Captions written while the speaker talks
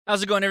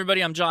How's it going,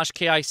 everybody? I'm Josh,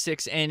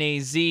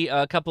 KI6NAZ.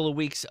 A couple of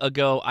weeks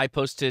ago, I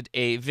posted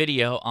a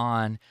video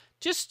on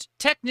just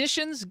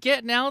technicians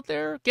getting out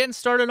there, getting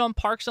started on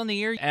parks on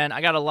the air, and I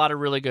got a lot of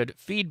really good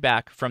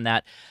feedback from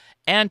that,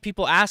 and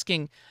people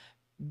asking,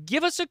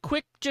 give us a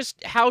quick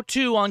just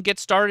how-to on get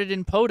started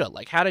in POTA,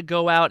 like how to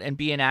go out and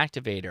be an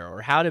activator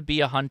or how to be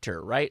a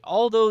hunter, right?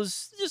 All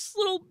those just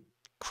little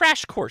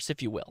crash course,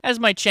 if you will, as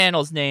my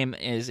channel's name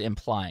is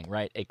implying,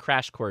 right? A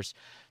crash course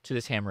to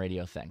this ham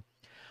radio thing.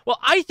 Well,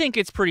 I think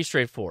it's pretty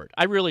straightforward.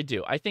 I really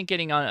do. I think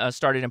getting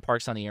started in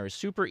Parks on the Air is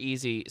super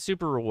easy,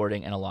 super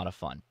rewarding, and a lot of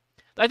fun.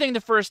 I think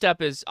the first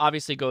step is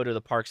obviously go to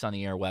the Parks on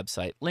the Air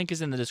website. Link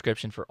is in the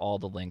description for all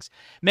the links.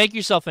 Make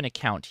yourself an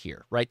account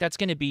here, right? That's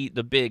going to be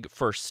the big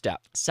first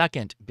step.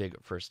 Second big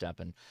first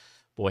step, and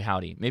boy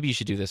howdy, maybe you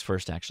should do this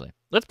first, actually.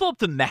 Let's pull up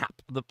the map,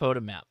 the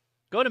POTA map.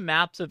 Go to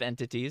Maps of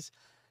Entities.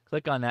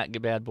 Click on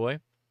that bad boy.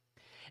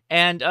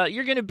 And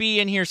you're going to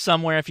be in here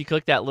somewhere. If you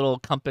click that little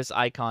compass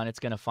icon, it's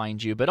going to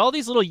find you. But all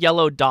these little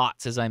yellow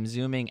dots as I'm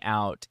zooming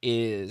out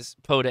is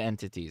POTA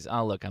entities.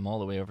 Oh, look, I'm all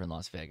the way over in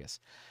Las Vegas.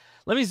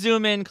 Let me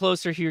zoom in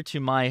closer here to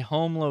my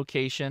home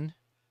location.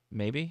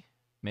 Maybe.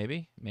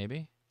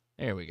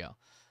 There we go.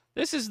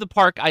 This is the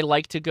park I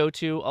like to go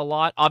to a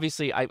lot.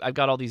 Obviously, I've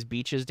got all these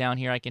beaches down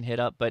here I can hit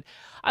up. But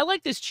I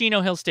like this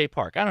Chino Hill State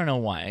Park. I don't know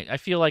why. I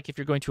feel like if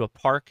you're going to a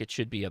park, it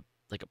should be a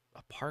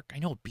park. I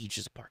know a beach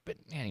is a park, but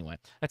anyway,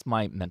 that's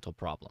my mental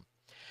problem.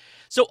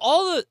 So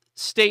all the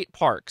state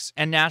parks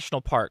and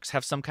national parks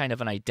have some kind of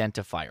an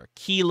identifier.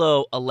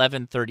 Kilo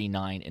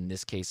 1139 in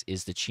this case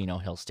is the Chino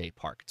Hill State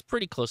Park. It's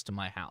pretty close to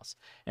my house.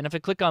 And if I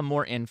click on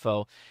more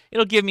info,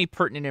 it'll give me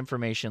pertinent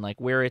information like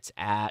where it's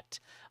at.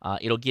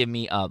 It'll give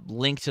me a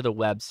link to the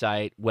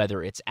website,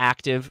 whether it's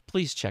active.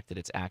 Please check that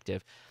it's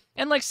active.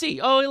 And like, see,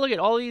 oh, look at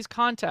all these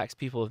contacts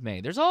people have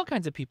made. There's all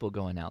kinds of people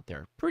going out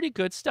there. Pretty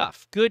good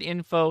stuff. Good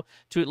info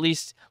to at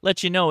least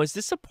let you know, is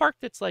this a park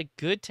that's like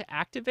good to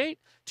activate?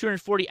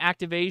 240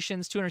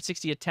 activations,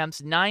 260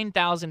 attempts,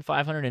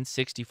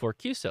 9,564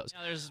 QSOs.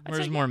 Now,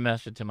 there's more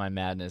method to my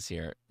madness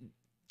here.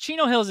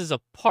 Chino Hills is a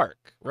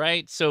park,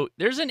 right? So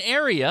there's an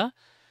area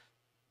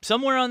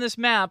somewhere on this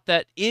map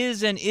that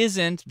is and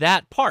isn't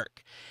that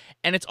park.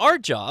 And it's our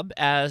job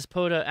as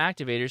POTA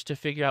activators to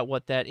figure out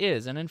what that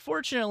is. And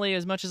unfortunately,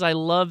 as much as I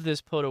love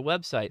this POTA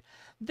website,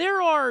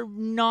 there are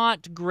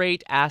not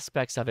great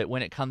aspects of it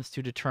when it comes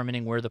to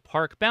determining where the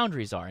park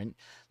boundaries are. And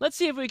let's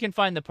see if we can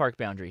find the park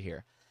boundary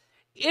here.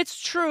 It's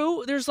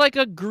true, there's like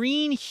a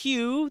green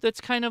hue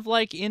that's kind of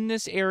like in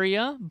this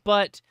area,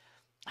 but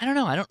I don't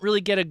know, I don't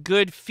really get a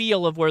good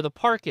feel of where the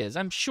park is.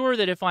 I'm sure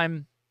that if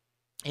I'm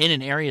in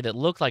an area that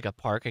looked like a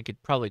park, I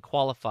could probably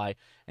qualify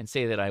and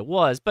say that I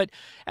was. But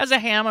as a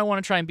ham, I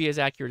want to try and be as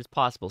accurate as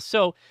possible.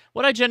 So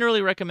what I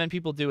generally recommend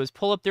people do is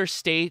pull up their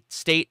state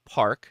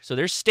park. So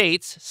their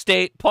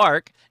state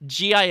park,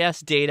 GIS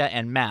data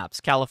and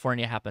maps.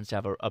 California happens to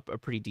have a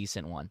pretty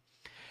decent one.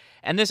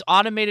 And this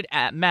automated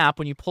map,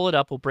 when you pull it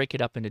up, will break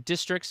it up into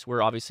districts.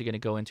 We're obviously going to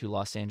go into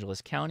Los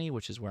Angeles County,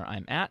 which is where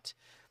I'm at.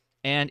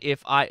 And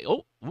if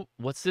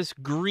what's this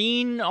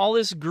green, all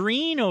this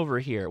green over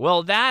here?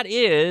 Well, that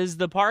is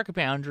the park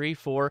boundary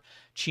for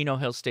Chino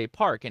Hill State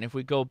Park. And if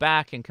we go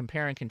back and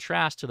compare and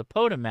contrast to the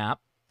POTA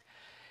map,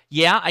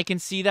 yeah, I can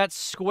see that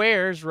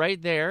squares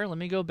right there. Let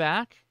me go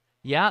back.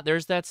 Yeah,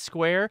 there's that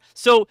square.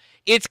 So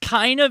it's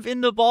kind of in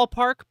the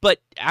ballpark, but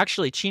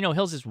actually Chino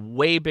Hills is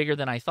way bigger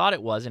than I thought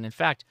it was. And in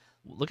fact,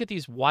 look at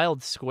these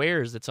wild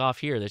squares that's off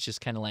here that's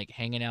just kind of like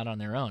hanging out on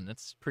their own.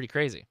 That's pretty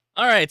crazy.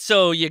 All right,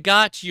 so you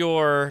got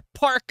your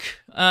park.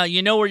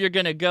 You know where you're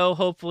going to go.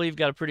 Hopefully, you've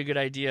got a pretty good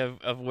idea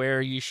of where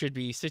you should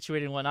be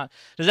situated and whatnot.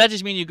 Does that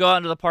just mean you go out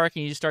into the park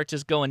and you start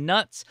just going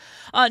nuts?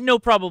 No,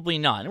 probably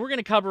not. And we're going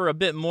to cover a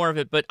bit more of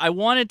it, but I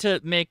wanted to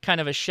make kind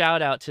of a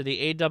shout out to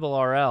the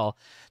ARRL.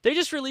 They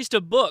just released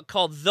a book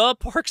called The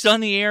Parks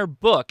on the Air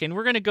Book, and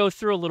we're going to go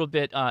through a little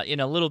bit in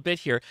a little bit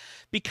here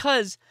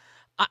because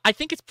I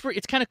think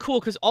it's kind of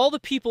cool because all the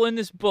people in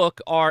this book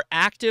are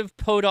active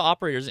POTA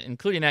operators,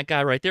 including that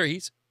guy right there.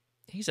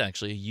 He's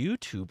actually a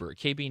YouTuber,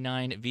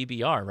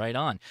 KB9VBR, right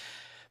on.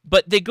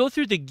 But they go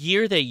through the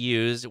gear they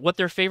use, what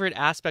their favorite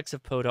aspects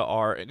of POTA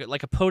are,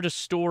 like a POTA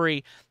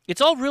story.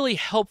 It's all really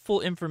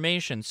helpful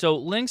information. So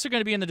links are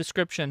going to be in the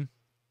description.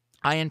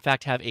 I, in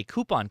fact, have a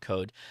coupon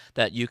code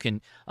that you can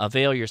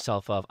avail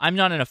yourself of. I'm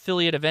not an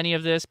affiliate of any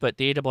of this, but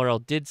the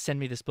ARRL did send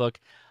me this book.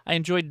 I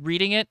enjoyed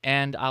reading it,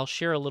 and I'll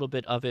share a little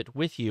bit of it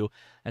with you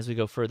as we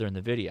go further in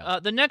the video.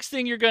 The next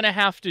thing you're going to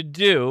have to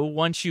do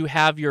once you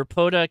have your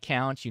POTA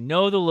account, you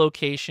know the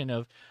location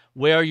of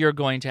where you're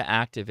going to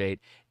activate,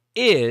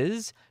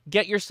 is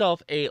get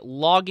yourself a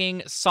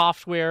logging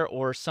software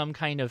or some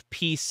kind of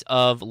piece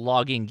of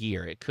logging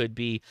gear. It could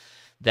be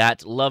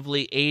that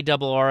lovely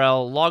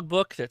ARRL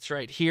logbook that's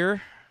right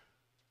here,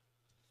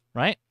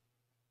 right?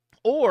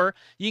 Or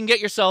you can get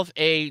yourself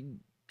a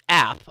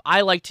app.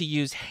 I like to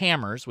use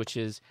Hammers, which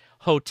is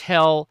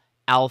Hotel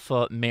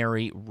Alpha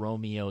Mary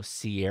Romeo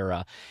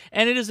Sierra,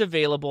 and it is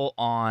available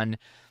on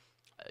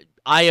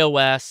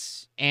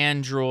iOS,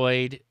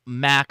 Android,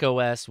 Mac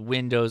OS,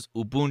 Windows,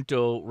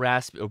 Ubuntu,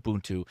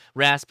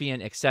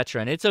 Raspbian,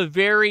 etc. And it's a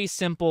very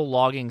simple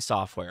logging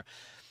software.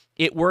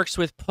 It works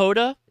with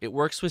POTA, it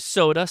works with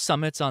SOTA,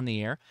 Summit's on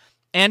the air,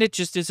 and it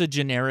just is a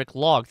generic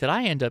log that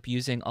I end up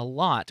using a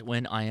lot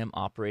when I am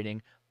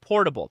operating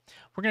portable.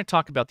 We're going to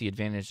talk about the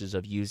advantages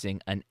of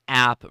using an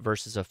app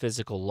versus a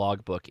physical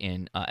logbook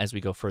as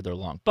we go further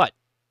along. But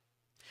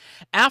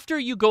after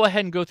you go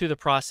ahead and go through the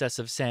process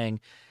of saying,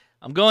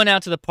 I'm going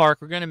out to the park,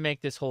 we're going to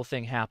make this whole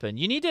thing happen,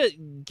 you need to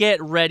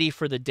get ready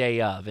for the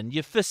day of. And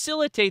you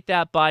facilitate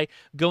that by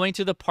going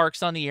to the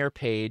Parks on the Air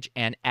page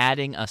and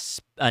adding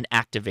an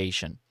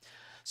activation.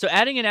 So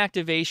adding an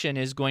activation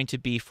is going to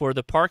be for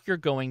the park you're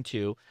going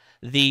to,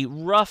 the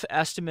rough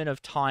estimate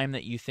of time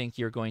that you think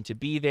you're going to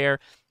be there,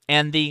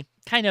 and the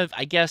kind of,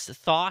 I guess,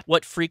 thought,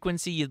 what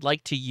frequency you'd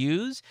like to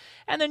use.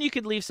 And then you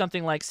could leave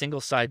something like single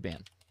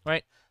sideband,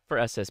 right, for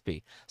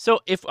SSB.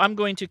 So if I'm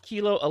going to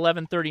Kilo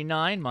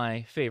 1139,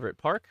 my favorite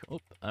park,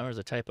 there was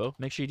a typo.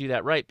 Make sure you do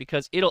that right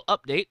because it'll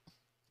update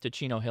to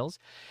Chino Hills.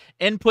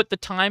 Input the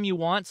time you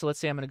want. So let's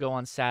say I'm going to go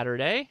on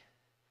Saturday.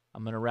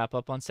 I'm going to wrap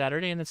up on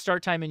Saturday, and then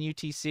start time in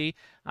UTC.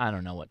 I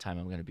don't know what time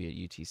I'm going to be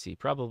at UTC.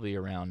 Probably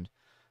around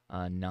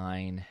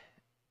 9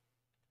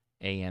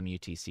 a.m.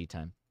 UTC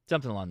time.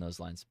 Something along those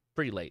lines.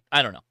 Pretty late.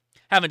 I don't know.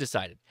 Haven't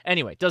decided.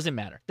 Anyway, doesn't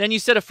matter. Then you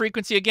set a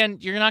frequency. Again,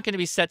 you're not going to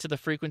be set to the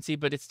frequency,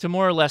 but it's to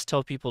more or less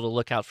tell people to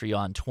look out for you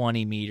on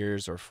 20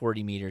 meters or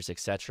 40 meters,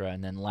 etc.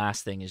 And then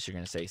last thing is you're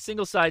going to say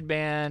single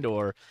sideband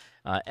or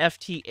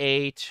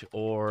FT8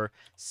 or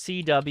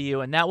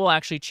CW, and that will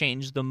actually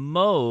change the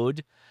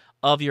mode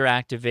of your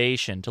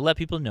activation to let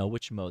people know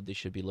which mode they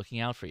should be looking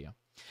out for you.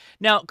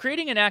 Now,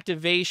 creating an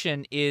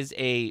activation is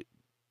a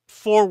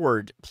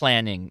forward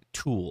planning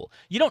tool.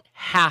 You don't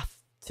have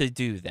to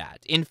do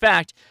that. In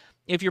fact,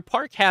 if your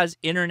park has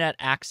internet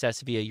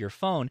access via your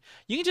phone,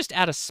 you can just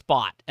add a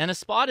spot. And a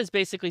spot is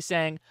basically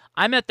saying,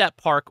 I'm at that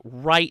park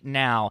right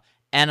now,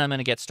 and I'm going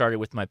to get started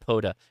with my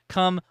POTA.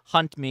 Come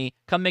hunt me,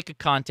 come make a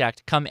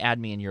contact, come add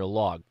me in your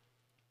log.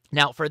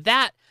 Now, for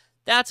that,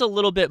 that's a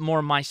little bit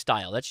more my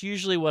style. That's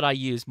usually what I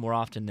use more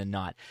often than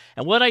not.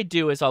 And what I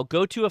do is I'll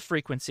go to a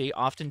frequency.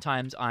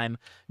 Oftentimes I'm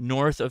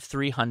north of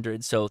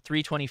 300, so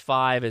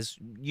 325 is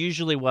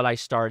usually what I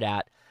start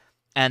at.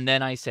 And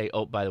then I say,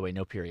 oh, by the way,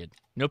 no period.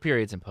 No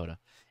periods in POTA.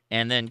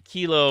 And then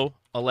Kilo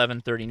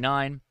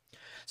 1139.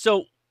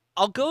 So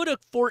I'll go to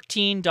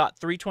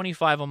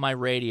 14.325 on my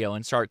radio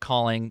and start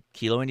calling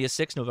Kilo India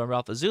 6 November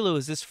Alpha Zulu.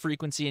 Is this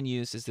frequency in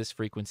use? Is this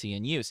frequency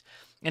in use?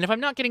 And if I'm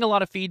not getting a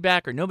lot of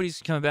feedback or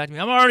nobody's coming back to me,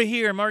 I'm already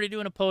here. I'm already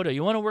doing a POTA.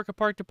 You want to work a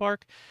park to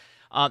park?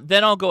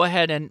 Then I'll go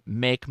ahead and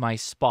make my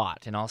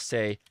spot. And I'll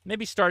say,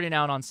 maybe starting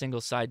out on single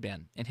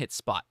sideband and hit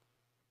spot.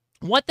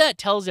 What that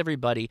tells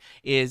everybody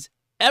is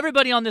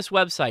everybody on this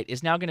website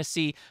is now going to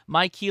see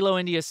my Kilo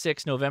India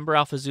 6 November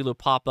Alpha Zulu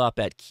pop up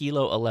at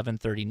Kilo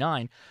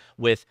 1139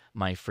 with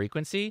my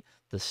frequency,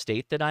 the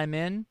state that I'm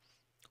in,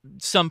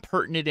 some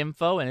pertinent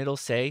info, and it'll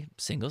say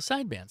single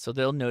sideband. So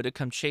they'll know to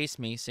come chase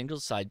me single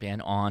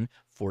sideband on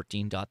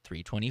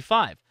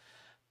 14.325.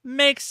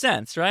 Makes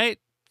sense, right?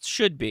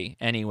 Should be,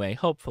 anyway,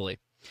 hopefully.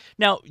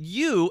 Now,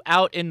 you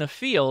out in the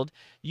field,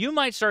 you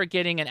might start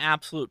getting an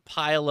absolute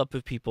pileup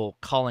of people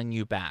calling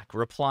you back,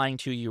 replying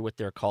to you with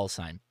their call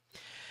sign.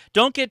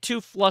 Don't get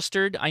too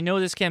flustered. I know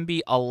this can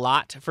be a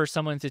lot for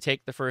someone to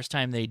take the first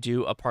time they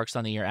do a Parks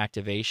on the Air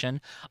activation.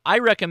 I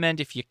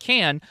recommend, if you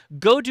can,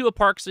 go do a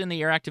Parks on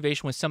the Air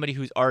activation with somebody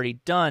who's already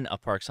done a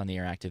Parks on the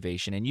Air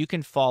activation, and you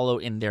can follow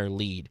in their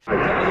lead.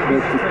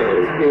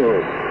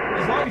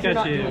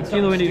 Got you.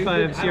 Kilo Indy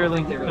 5, Sierra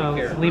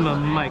Lima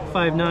Mike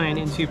 59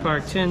 into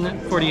Park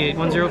 1048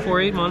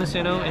 1048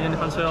 Montesano in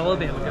Huntsville,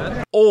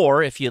 Alabama.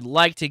 Or if you'd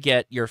like to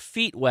get your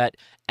feet wet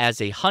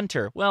as a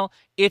hunter, well,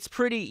 it's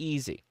pretty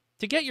easy.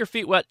 To get your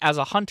feet wet as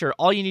a hunter,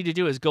 all you need to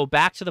do is go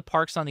back to the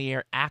Parks on the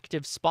Air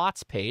active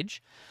spots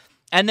page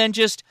and then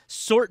just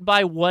sort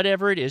by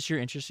whatever it is you're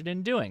interested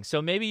in doing. So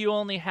maybe you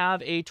only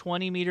have a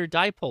 20-meter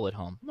dipole at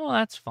home. Well,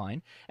 that's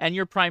fine. And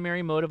your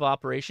primary mode of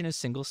operation is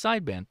single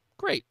sideband.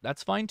 Great,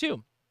 that's fine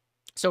too.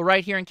 So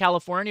right here in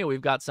California, we've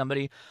got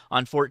somebody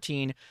on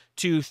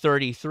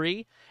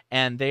 14.233,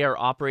 and they are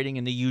operating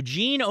in the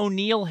Eugene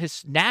O'Neill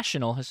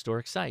National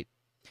Historic Site.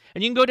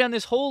 And you can go down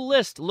this whole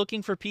list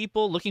looking for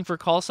people, looking for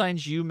call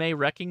signs you may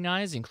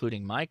recognize,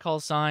 including my call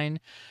sign,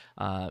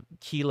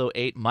 Kilo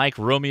 8, Mike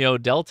Romeo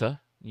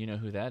Delta, you know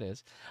who that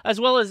is, as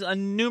well as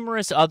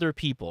numerous other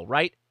people,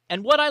 right?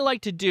 And what I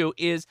like to do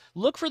is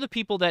look for the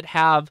people that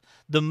have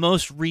the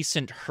most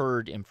recent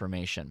herd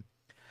information.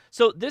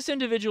 So this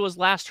individual was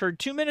last heard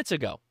 2 minutes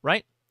ago,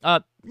 right?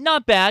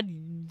 Not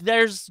bad.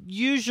 There's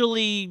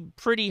usually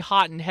pretty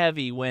hot and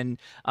heavy when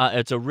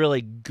it's a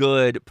really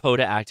good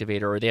POTA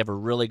activator or they have a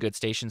really good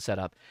station set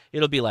up.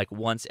 It'll be like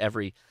once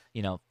every,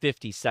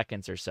 50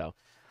 seconds or so.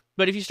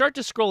 But if you start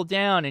to scroll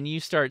down and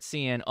you start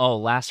seeing, oh,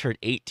 last heard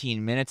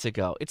 18 minutes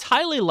ago, it's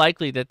highly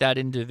likely that that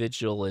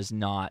individual is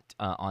not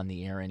on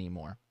the air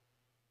anymore.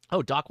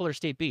 Oh, Dockweiler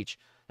State Beach.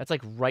 That's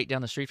like right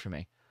down the street from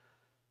me.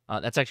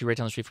 That's actually right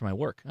down the street from my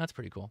work. That's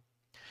pretty cool.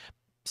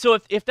 So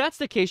if that's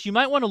the case, you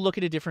might want to look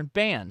at a different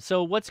band.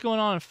 So what's going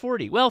on in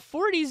 40? Well,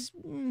 40's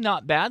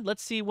not bad.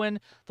 Let's see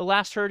when the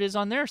last heard is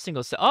on their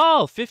single side.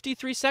 Oh,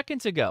 53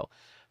 seconds ago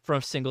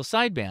from single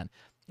sideband.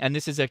 And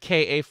this is a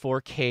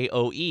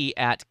KA4KOE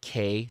at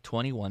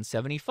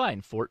K2175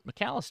 in Fort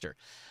McAllister.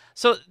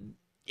 So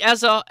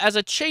as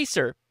a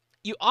chaser,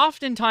 you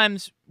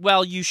oftentimes,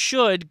 well, you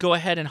should go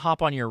ahead and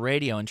hop on your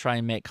radio and try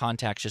and make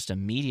contacts just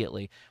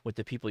immediately with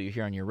the people you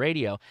hear on your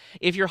radio.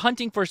 If you're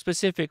hunting for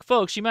specific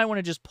folks, you might want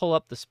to just pull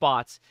up the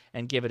spots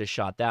and give it a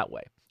shot that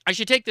way. I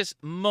should take this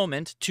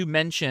moment to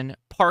mention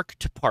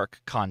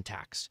park-to-park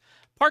contacts.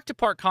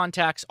 Park-to-park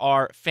contacts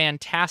are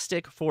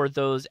fantastic for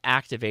those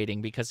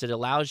activating because it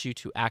allows you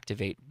to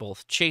activate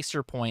both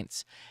chaser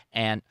points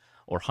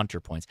or hunter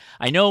points.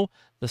 I know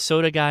the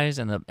soda guys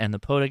and the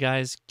POTA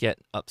guys get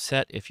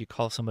upset if you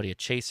call somebody a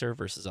chaser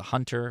versus a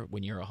hunter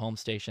when you're a home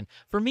station.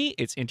 For me,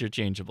 it's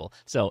interchangeable.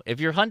 So if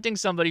you're hunting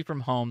somebody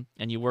from home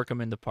and you work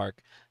them in the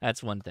park,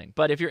 that's one thing.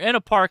 But if you're in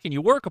a park and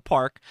you work a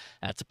park,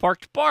 that's a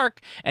park to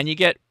park, and you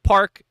get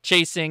park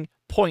chasing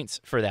points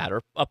for that,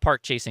 or a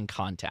park chasing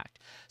contact.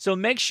 So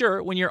make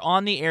sure when you're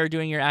on the air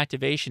doing your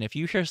activation, if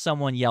you hear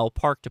someone yell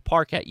park to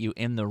park at you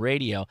in the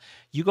radio,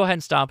 you go ahead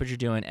and stop what you're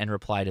doing and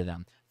reply to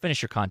them.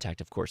 Finish your contact,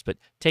 of course, but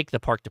take the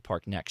park to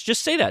park next.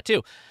 Just say that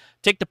too.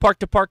 Take the park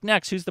to park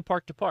next. Who's the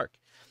park to park?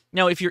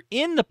 Now, if you're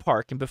in the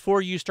park and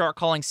before you start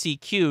calling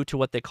CQ to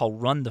what they call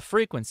run the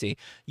frequency,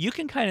 you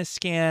can kind of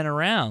scan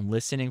around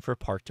listening for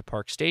park to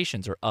park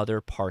stations or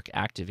other park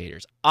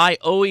activators. I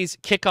always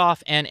kick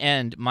off and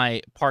end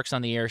my Parks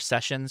on the Air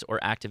sessions or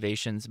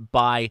activations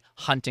by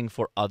hunting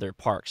for other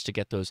parks to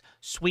get those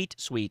sweet,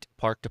 sweet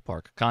park to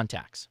park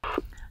contacts.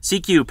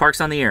 CQ, Parks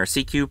on the Air.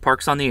 CQ,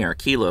 Parks on the Air.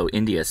 Kilo,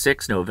 India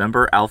 6,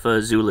 November,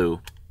 Alpha, Zulu.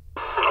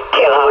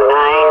 Kilo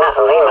 9,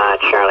 Lima,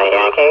 Charlie,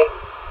 Yankee.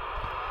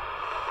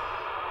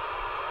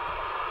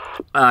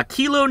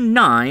 Kilo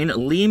 9,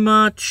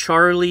 Lima,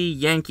 Charlie,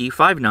 Yankee,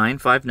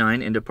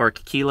 5959 into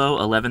Park Kilo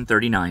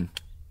 1139.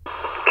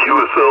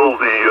 QSL,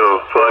 the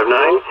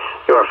 59.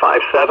 You are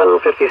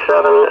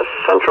 5757,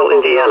 Central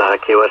Indiana,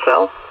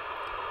 QSL.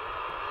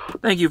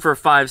 Thank you for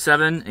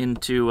 57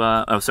 into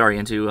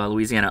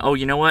Louisiana. Oh,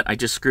 you know what? I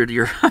just screwed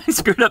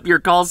up your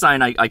call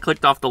sign. I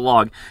clicked off the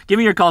log. Give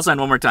me your call sign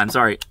one more time.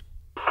 Sorry.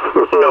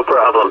 No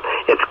problem.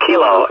 It's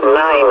Kilo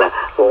 9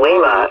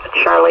 Lima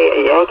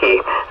Charlie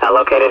Yankee,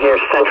 located here,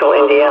 Central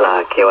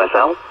Indiana,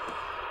 QSL.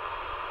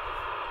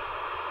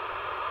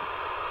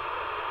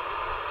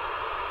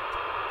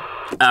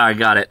 I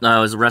got it. I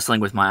was wrestling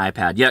with my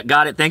iPad. Yeah,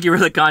 got it. Thank you for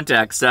the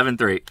contact.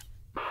 7-3.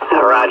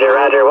 Roger,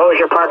 roger. What was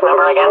your park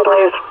number again,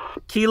 please?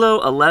 Kilo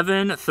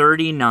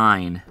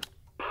 1139.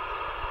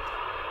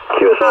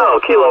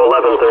 QSL, Kilo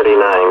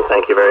 1139.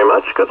 Thank you very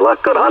much. Good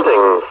luck, good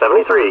hunting.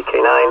 73,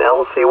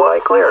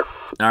 K9LCY, clear.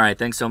 All right,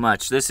 thanks so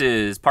much. This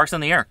is Parks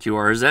on the Air,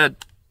 QRZ. Just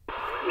put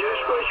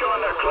you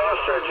on the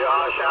cluster,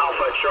 Josh.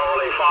 Alpha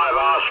Charlie 5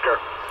 Oscar.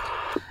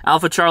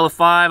 Alpha Charlie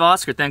 5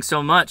 Oscar, thanks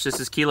so much. This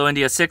is Kilo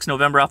India 6,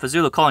 November Alpha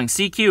Zulu, calling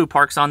CQ,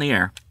 Parks on the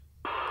Air.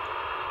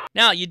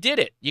 Now, you did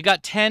it. You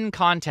got 10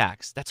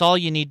 contacts. That's all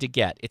you need to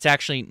get. It's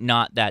actually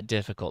not that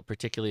difficult,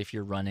 particularly if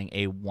you're running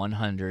a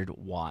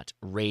 100-watt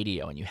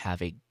radio and you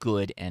have a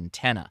good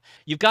antenna.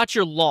 You've got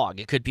your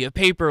log. It could be a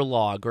paper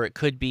log, or it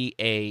could be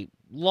a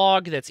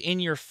log that's in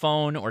your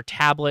phone or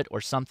tablet or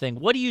something.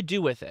 What do you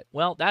do with it?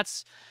 Well,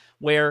 that's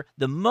where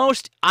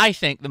I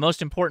think the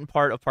most important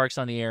part of Parks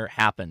on the Air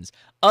happens,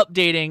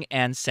 updating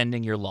and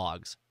sending your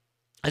logs.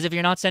 As if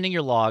you're not sending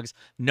your logs,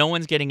 no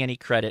one's getting any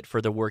credit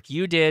for the work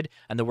you did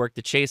and the work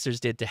the chasers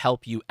did to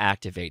help you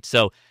activate.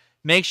 So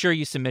make sure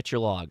you submit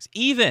your logs.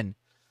 Even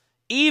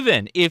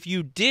if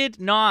you did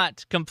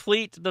not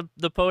complete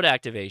the POTA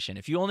activation,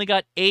 if you only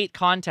got 8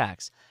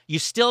 contacts, you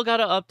still got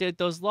to update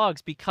those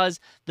logs because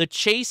the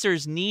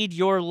chasers need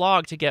your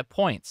log to get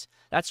points.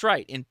 That's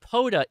right. In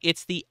POTA,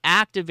 it's the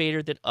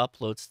activator that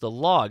uploads the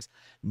logs,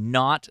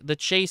 not the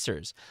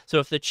chasers. So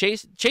if the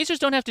chasers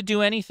don't have to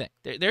do anything,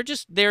 they're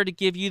just there to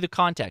give you the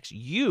contacts.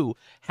 You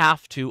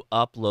have to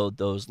upload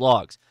those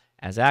logs.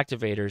 As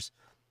activators,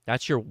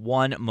 that's your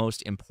one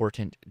most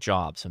important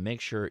job. So make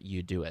sure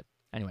you do it.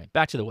 Anyway,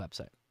 back to the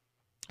website.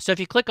 So if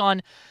you click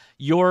on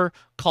your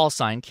call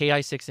sign,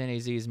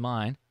 KI6NAZ is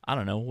mine. I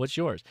don't know, what's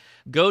yours?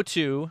 Go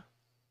to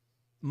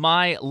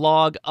My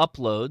Log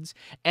Uploads,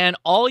 and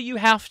all you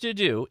have to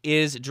do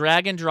is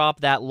drag and drop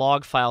that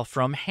log file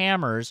from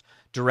Hammers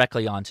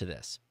directly onto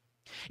this.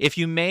 If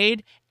you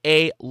made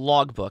a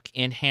logbook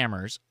in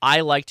Hammers,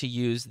 I like to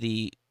use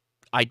the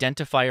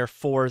identifier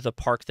for the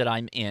park that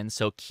I'm in,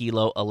 so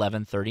Kilo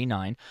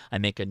 1139. I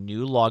make a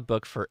new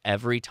logbook for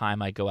every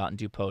time I go out and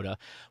do POTA.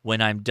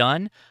 When I'm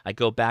done, I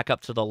go back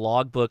up to the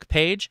logbook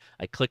page,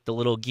 I click the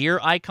little gear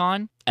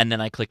icon, and then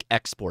I click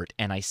export,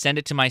 and I send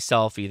it to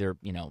myself either,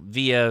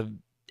 via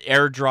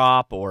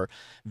AirDrop or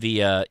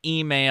via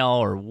email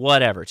or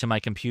whatever to my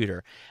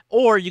computer.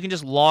 Or you can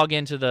just log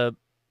into the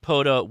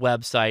POTA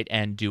website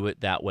and do it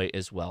that way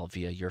as well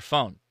via your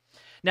phone.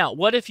 Now,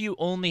 what if you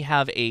only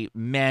have a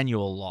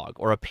manual log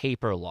or a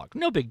paper log?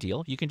 No big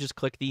deal. You can just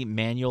click the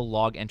manual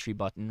log entry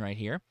button right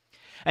here.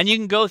 And you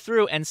can go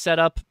through and set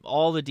up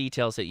all the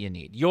details that you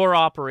need. Your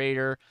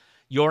operator,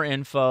 your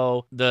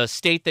info, the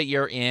state that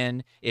you're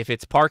in, if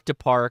it's park to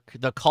park,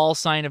 the call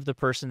sign of the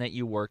person that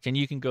you worked, and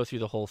you can go through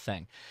the whole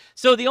thing.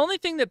 So the only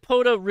thing that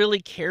POTA really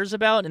cares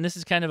about, and this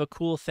is kind of a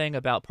cool thing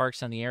about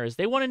Parks on the Air, is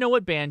they want to know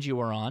what band you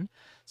were on.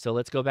 So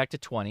let's go back to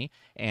 20,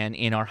 and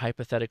in our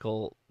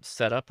hypothetical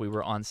setup, we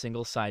were on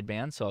single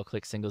sideband, so I'll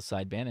click single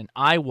sideband, and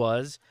I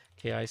was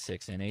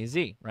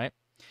KI6NAZ, right?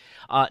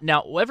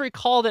 Now, every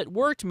call that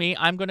worked me,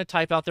 I'm going to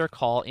type out their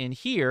call in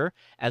here,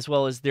 as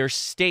well as their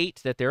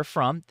state that they're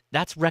from.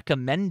 That's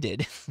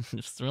recommended.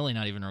 It's really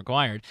not even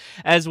required.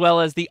 As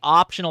well as the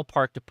optional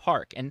park to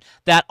park. And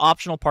that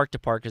optional park to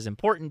park is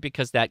important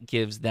because that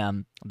gives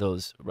them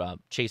those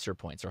chaser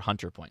points or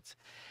hunter points.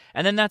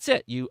 And then that's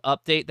it. You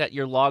update that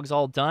your log's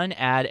all done,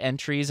 add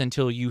entries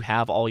until you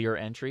have all your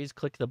entries,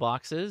 click the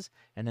boxes,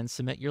 and then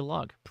submit your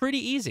log. Pretty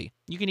easy.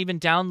 You can even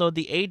download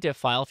the ADIF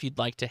file if you'd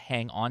like to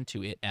hang on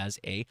to it as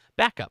a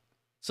backup.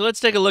 So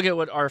let's take a look at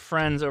what our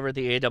friends over at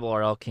the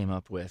ARRL came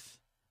up with.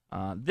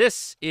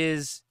 This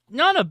is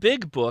not a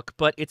big book,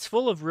 but it's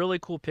full of really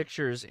cool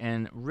pictures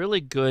and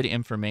really good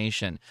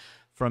information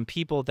from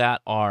people that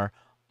are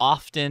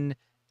often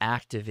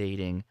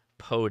activating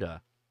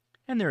POTA.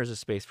 And there is a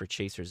space for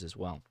chasers as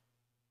well.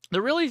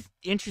 The really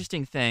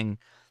interesting thing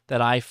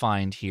that I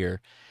find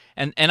here,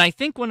 and I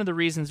think one of the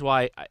reasons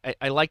why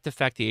I like the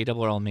fact the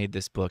ARRL made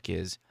this book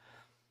is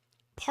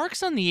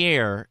Parks on the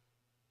Air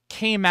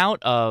came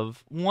out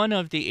of one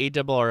of the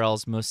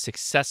ARRL's most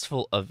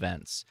successful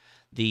events,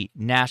 the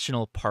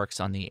National Parks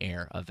on the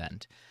Air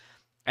event.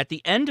 At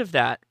the end of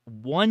that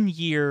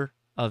 1-year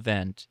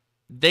event,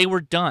 they were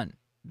done.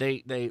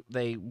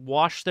 They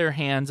washed their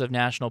hands of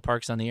National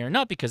Parks on the Air,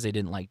 not because they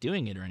didn't like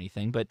doing it or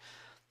anything, but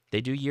they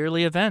do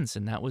yearly events,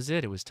 and that was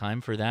it. It was time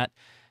for that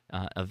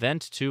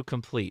event to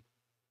complete.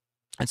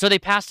 And so they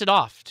passed it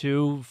off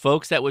to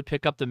folks that would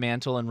pick up the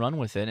mantle and run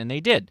with it, and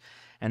they did.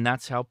 And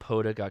that's how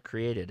POTA got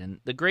created. And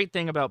the great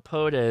thing about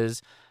POTA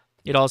is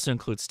it also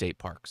includes state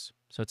parks.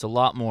 So it's a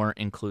lot more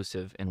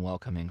inclusive and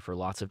welcoming for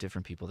lots of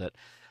different people that,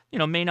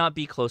 may not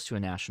be close to a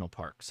national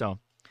park. So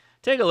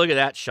take a look at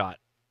that shot.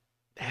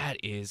 That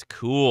is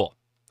cool.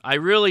 I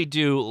really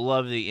do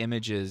love the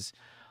images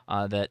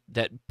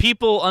that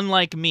people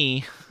unlike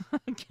me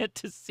get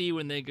to see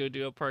when they go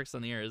do a Parks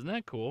on the Air. Isn't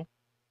that cool?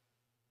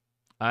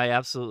 I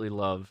absolutely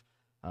love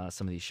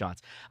some of these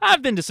shots.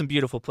 I've been to some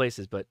beautiful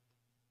places, but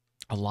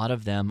a lot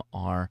of them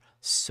are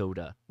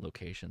soda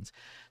locations.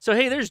 So,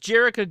 hey, there's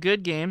Jerica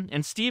Goodgame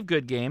and Steve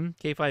Goodgame,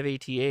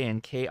 K5ATA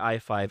and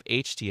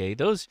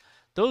KI5HTA.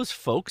 Those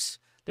folks,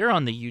 they're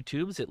on the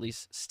YouTubes. At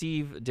least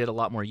Steve did a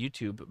lot more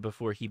YouTube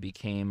before he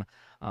became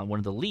one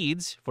of the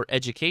leads for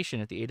education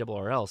at the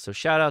ARRL. So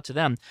shout out to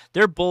them.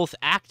 They're both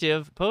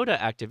active POTA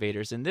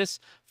activators, and this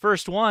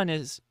first one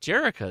is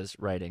Jerica's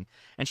writing.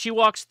 And she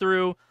walks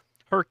through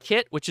her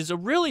kit, which is a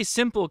really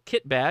simple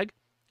kit bag,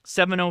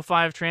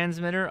 705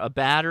 transmitter, a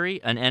battery,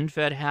 an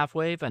end-fed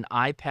half-wave, an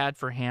iPad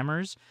for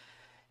hammers,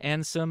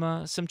 and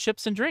some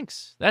chips and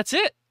drinks. That's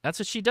it. That's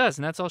what she does,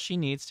 and that's all she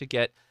needs to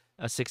get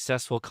a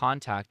successful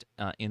contact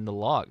in the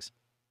logs.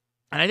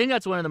 And I think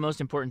that's one of the most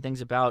important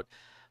things about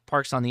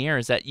Parks on the Air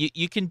is that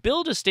you can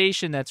build a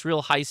station that's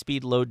real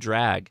high-speed, low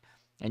drag,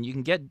 and you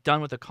can get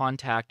done with a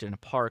contact in a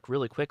park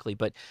really quickly,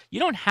 but you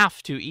don't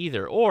have to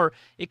either. Or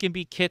it can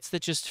be kits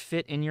that just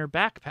fit in your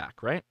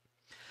backpack, right?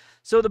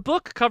 So the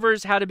book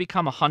covers how to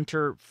become a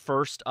hunter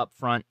first up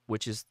front,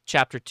 which is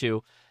chapter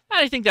 2. And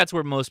I think that's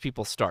where most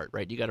people start,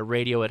 right? You got a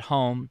radio at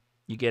home,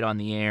 you get on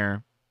the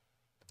air.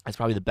 That's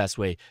probably the best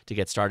way to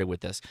get started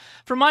with this.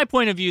 From my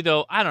point of view,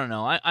 though, I don't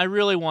know. I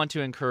really want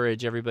to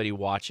encourage everybody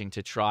watching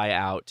to try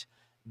out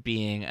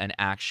being an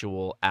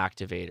actual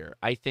activator.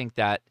 I think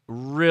that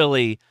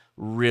really,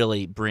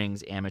 really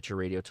brings amateur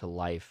radio to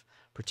life,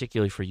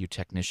 particularly for you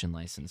technician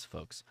license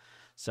folks.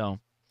 So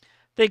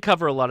they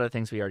cover a lot of the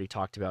things we already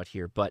talked about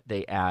here, but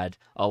they add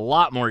a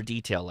lot more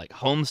detail, like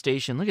home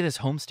station. Look at this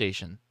home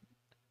station,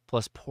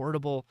 plus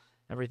portable,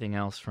 everything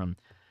else from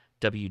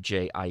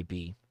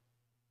WJIB.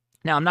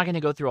 Now, I'm not going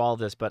to go through all of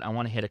this, but I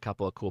want to hit a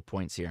couple of cool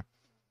points here.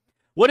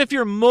 What if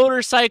your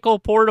motorcycle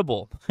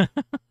portable?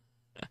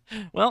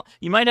 Well,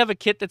 you might have a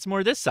kit that's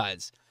more this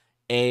size.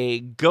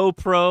 A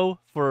GoPro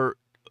for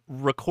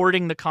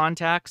recording the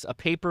contacts, a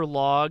paper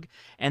log,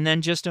 and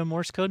then just a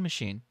Morse code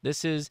machine.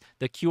 This is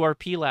the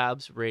QRP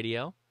Labs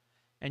radio,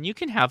 and you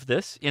can have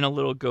this in a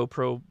little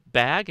GoPro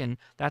bag, and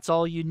that's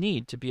all you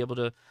need to be able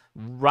to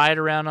ride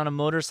around on a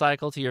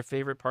motorcycle to your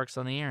favorite Parks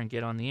on the Air and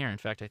get on the air. In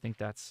fact, I think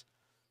that's,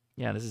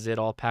 yeah, this is it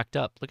all packed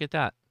up. Look at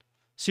that.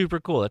 Super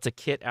cool. That's a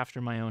kit after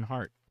my own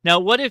heart. Now,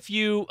 what if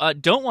you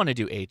don't want to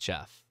do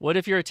HF? What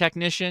if you're a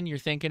technician, you're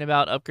thinking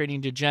about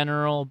upgrading to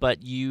general,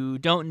 but you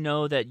don't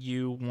know that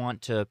you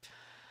want to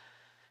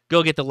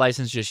go get the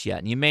license just yet,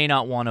 and you may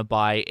not want to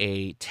buy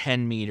a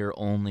 10-meter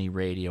only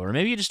radio, or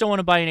maybe you just don't want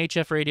to buy an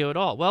HF radio at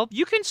all. Well,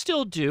 you can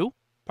still do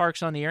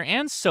Parks on the Air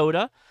and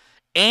SOTA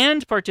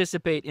and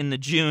participate in the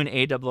June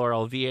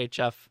ARRL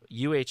VHF,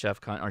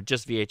 UHF, or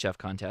just VHF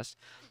contest.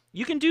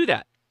 You can do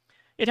that.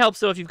 It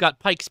helps, though, if you've got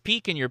Pikes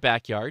Peak in your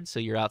backyard,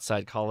 so you're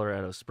outside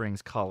Colorado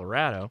Springs,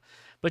 Colorado.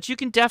 But you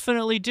can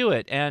definitely do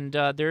it, and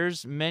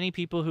there's many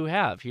people who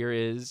have. Here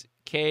is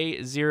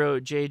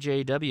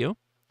K0JJW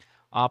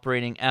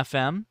operating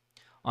FM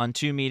on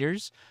 2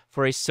 meters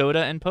for a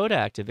SOTA and POTA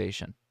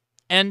activation.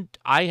 And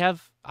I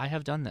have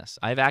done this.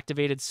 I've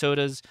activated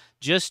SOTAs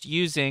just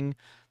using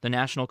the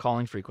national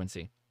calling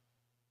frequency,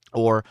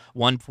 or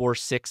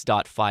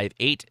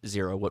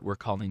 146.580, what we're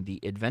calling the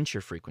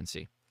adventure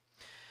frequency.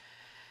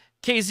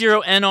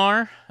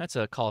 K0NR, that's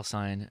a call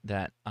sign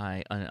that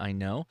I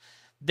know.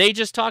 They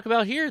just talk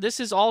about here, this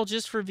is all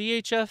just for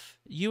VHF,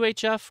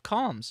 UHF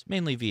comms,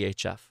 mainly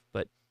VHF.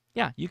 But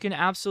yeah, you can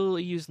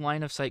absolutely use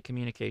line of sight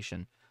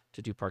communication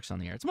to do Parks on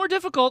the Air. It's more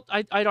difficult,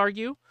 I'd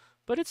argue,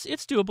 but it's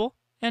doable,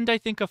 and I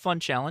think a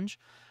fun challenge.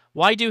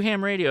 Why do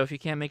ham radio if you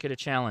can't make it a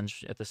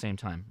challenge at the same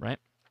time, right?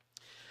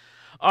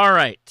 All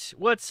right,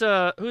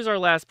 who's our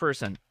last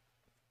person?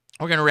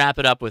 We're gonna wrap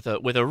it up with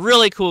a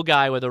really cool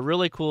guy with a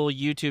really cool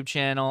YouTube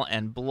channel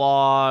and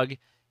blog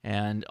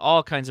and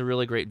all kinds of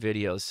really great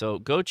videos. So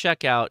go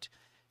check out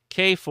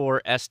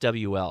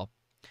K4SWL.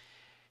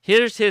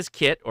 Here's his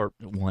kit, or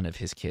one of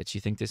his kits.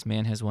 You think this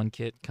man has one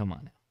kit? Come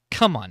on now.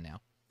 Come on now.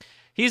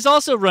 He's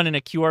also running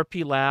a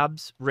QRP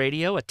Labs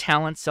radio, a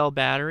Talent Cell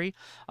battery,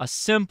 a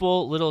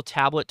simple little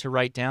tablet to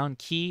write down,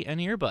 key,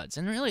 and earbuds.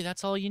 And really,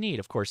 that's all you need.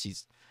 Of course,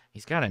 he's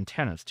got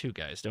antennas too,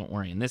 guys. Don't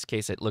worry. In this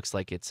case, it looks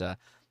like it's an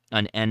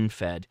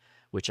N-Fed,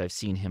 which I've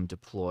seen him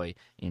deploy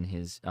in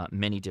his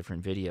many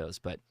different videos.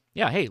 But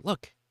yeah, hey,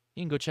 look.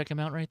 You can go check him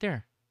out right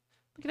there.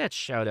 Look at that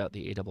shout-out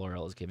the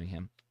ARRL is giving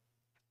him.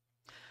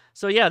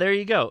 So yeah, there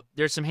you go.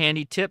 There's some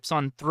handy tips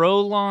on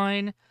throw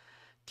line,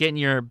 getting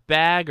your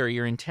bag or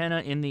your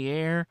antenna in the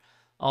air,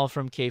 all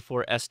from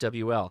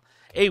K4SWL.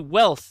 A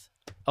wealth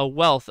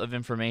of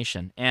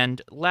information.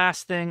 And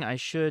last thing I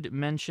should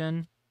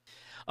mention,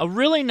 a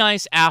really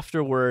nice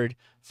afterword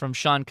from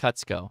Sean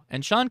Kutzko.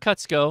 And Sean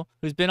Kutzko,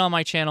 who's been on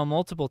my channel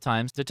multiple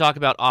times to talk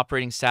about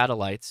operating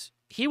satellites,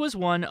 he was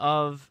one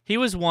of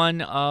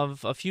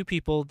a few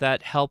people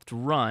that helped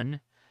run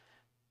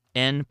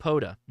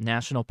NPOTA,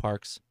 National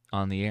Parks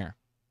on the Air,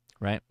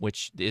 right?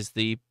 Which is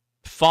the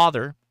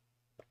father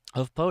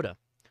of POTA.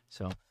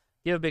 So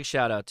give a big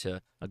shout out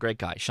to a great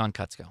guy, Sean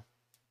Kutzko.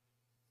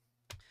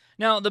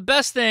 Now, the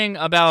best thing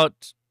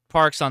about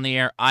Parks on the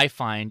Air, I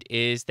find,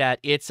 is that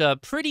it's a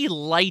pretty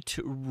light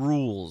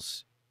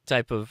rules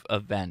type of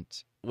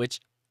event, which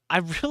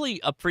I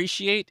really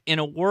appreciate in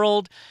a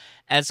world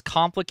as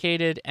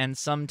complicated and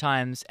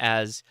sometimes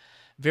as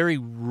very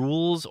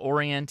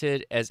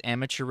rules-oriented as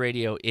amateur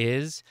radio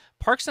is.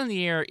 Parks on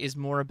the Air is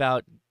more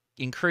about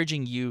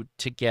encouraging you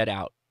to get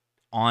out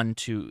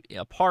onto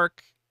a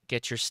park,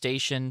 get your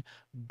station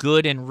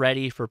good and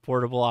ready for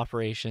portable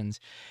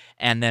operations,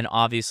 and then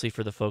obviously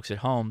for the folks at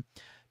home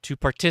to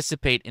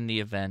participate in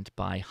the event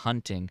by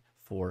hunting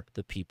for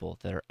the people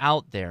that are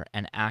out there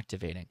and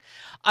activating.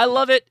 I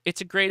love it.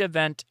 It's a great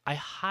event. I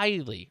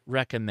highly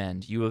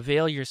recommend you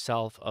avail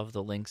yourself of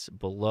the links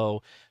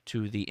below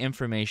to the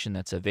information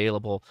that's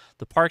available.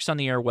 The Parks on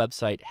the Air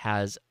website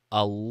has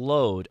a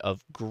load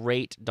of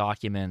great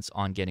documents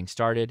on getting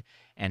started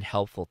and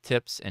helpful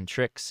tips and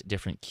tricks,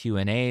 different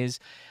Q&As,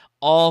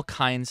 all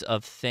kinds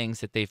of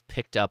things that they've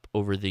picked up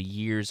over the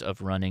years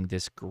of running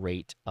this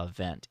great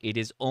event. It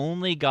has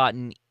only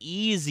gotten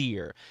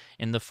easier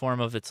in the form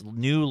of its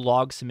new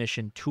log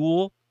submission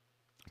tool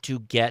to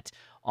get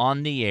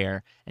on the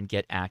air and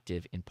get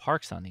active in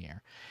Parks on the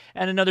Air.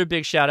 And another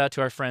big shout out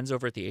to our friends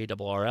over at the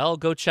ARRL.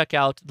 Go check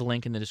out the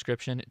link in the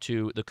description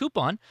to the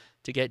coupon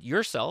to get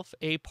yourself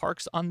a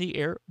Parks on the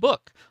Air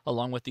book,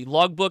 along with the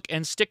logbook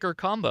and sticker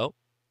combo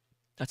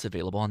that's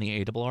available on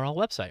the ARRL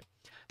website.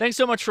 Thanks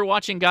so much for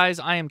watching, guys.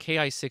 I am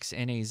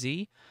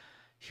KI6NAZ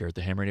here at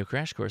the Ham Radio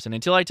Crash Course. And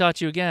until I talk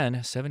to you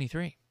again,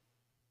 73.